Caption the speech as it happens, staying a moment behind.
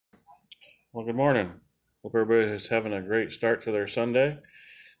Well, good morning. Hope everybody is having a great start to their Sunday.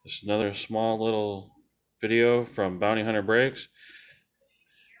 This is another small little video from Bounty Hunter Breaks.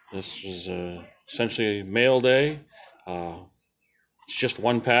 This is essentially mail day. Uh, it's just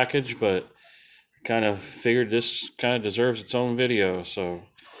one package, but I kind of figured this kind of deserves its own video.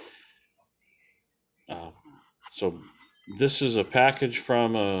 Uh, so this is a package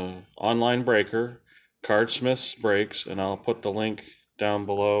from a online breaker, Cardsmiths Breaks, and I'll put the link down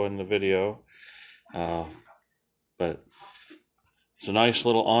below in the video. Uh, but It's a nice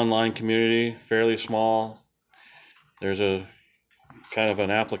little online community, fairly small. There's a kind of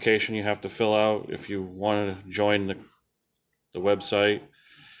an application you have to fill out if you want to join the website.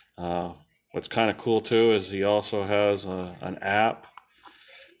 What's kind of cool too is he also has an app.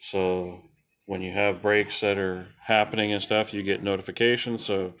 So when you have breaks that are happening and stuff, you get notifications.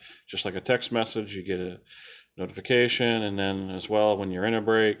 So just like a text message, you get a notification. And then as well, when you're in a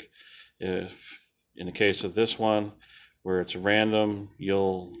break, if in the case of this one, where it's random,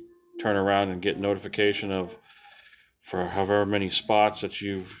 you'll turn around and get notification of for however many spots that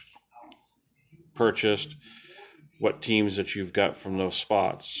you've purchased, what teams that you've got from those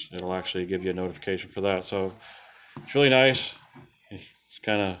spots. It'll actually give you a notification for that. So it's really nice. It's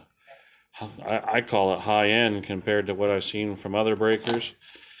kind of, I call it high end compared to what I've seen from other breakers.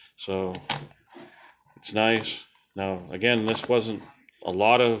 So it's nice. Now, again, this wasn't a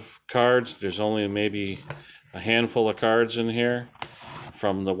lot of cards. There's only maybe a handful of cards in here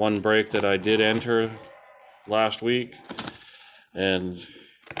from the one break that I did enter last week, and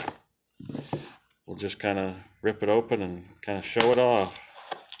we'll just kind of rip it open and kind of show it off.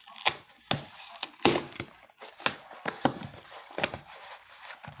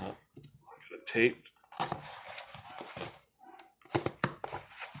 Got it taped.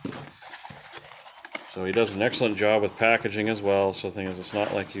 So he does an excellent job with packaging as well. So the thing is, it's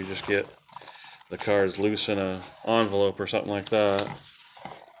not like you just get the cards loose in an envelope or something like that.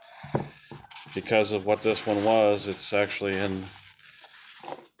 Because of what this one was, it's actually in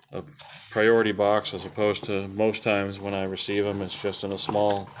a priority box as opposed to most times when I receive them, it's just in a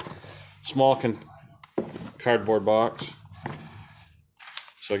small cardboard box.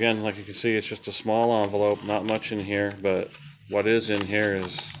 So again, like you can see, it's just a small envelope, not much in here, but what is in here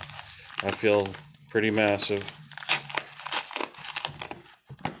is, I feel, pretty massive.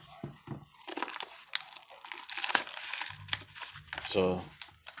 So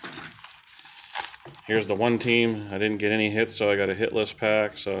here's the one team. I didn't get any hits, so I got a hitless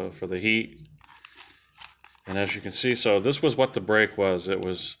pack. So for the Heat, and as you can see, so this was what the break was. It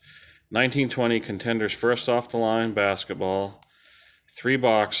was 1920 Contenders First Off the Line basketball, 3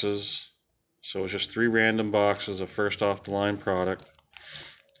 boxes. So it was just 3 random boxes of first off the line product.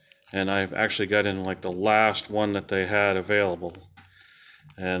 And I actually got in like the last one that they had available.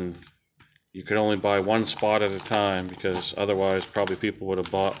 And you could only buy 1 spot at a time, because otherwise probably people would have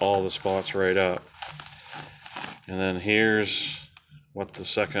bought all the spots right up. And then here's what the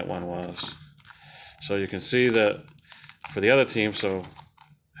second one was. So you can see that for the other team, so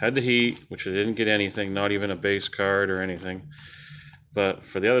had the Heat, which I didn't get anything, not even a base card or anything. But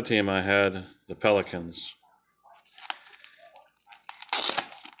for the other team, I had the Pelicans.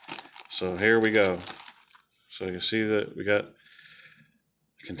 So here we go. So you see that we got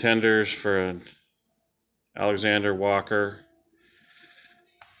contenders for Alexander Walker.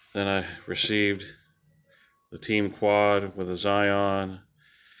 Then I received the team quad with a Zion,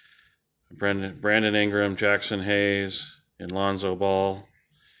 Brandon Ingram, Jackson Hayes, and Lonzo Ball.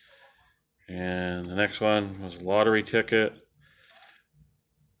 And the next one was a lottery ticket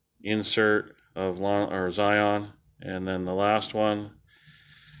insert of Zion. And then the last one,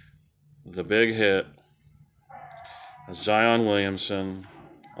 the big hit, Zion Williamson,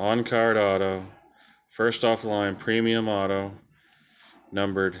 on-card auto, first off the line premium auto,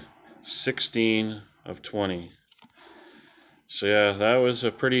 numbered 16 of 20. So yeah, that was a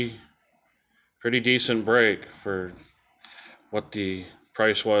pretty decent break for what the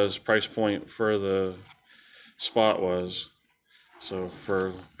price point for the spot was. So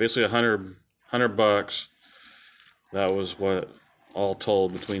for basically $100 bucks, that was what all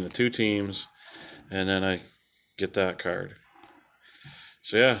told between the 2 teams, and then I get that card.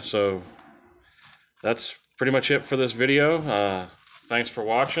 So yeah, so that's pretty much it for this video. Thanks for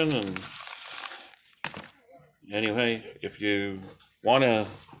watching, and anyway, if you want to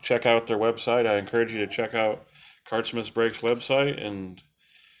check out their website, I encourage you to check out Cardsmiths Breaks website and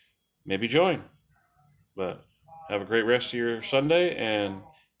maybe join. But have a great rest of your Sunday and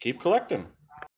keep collecting.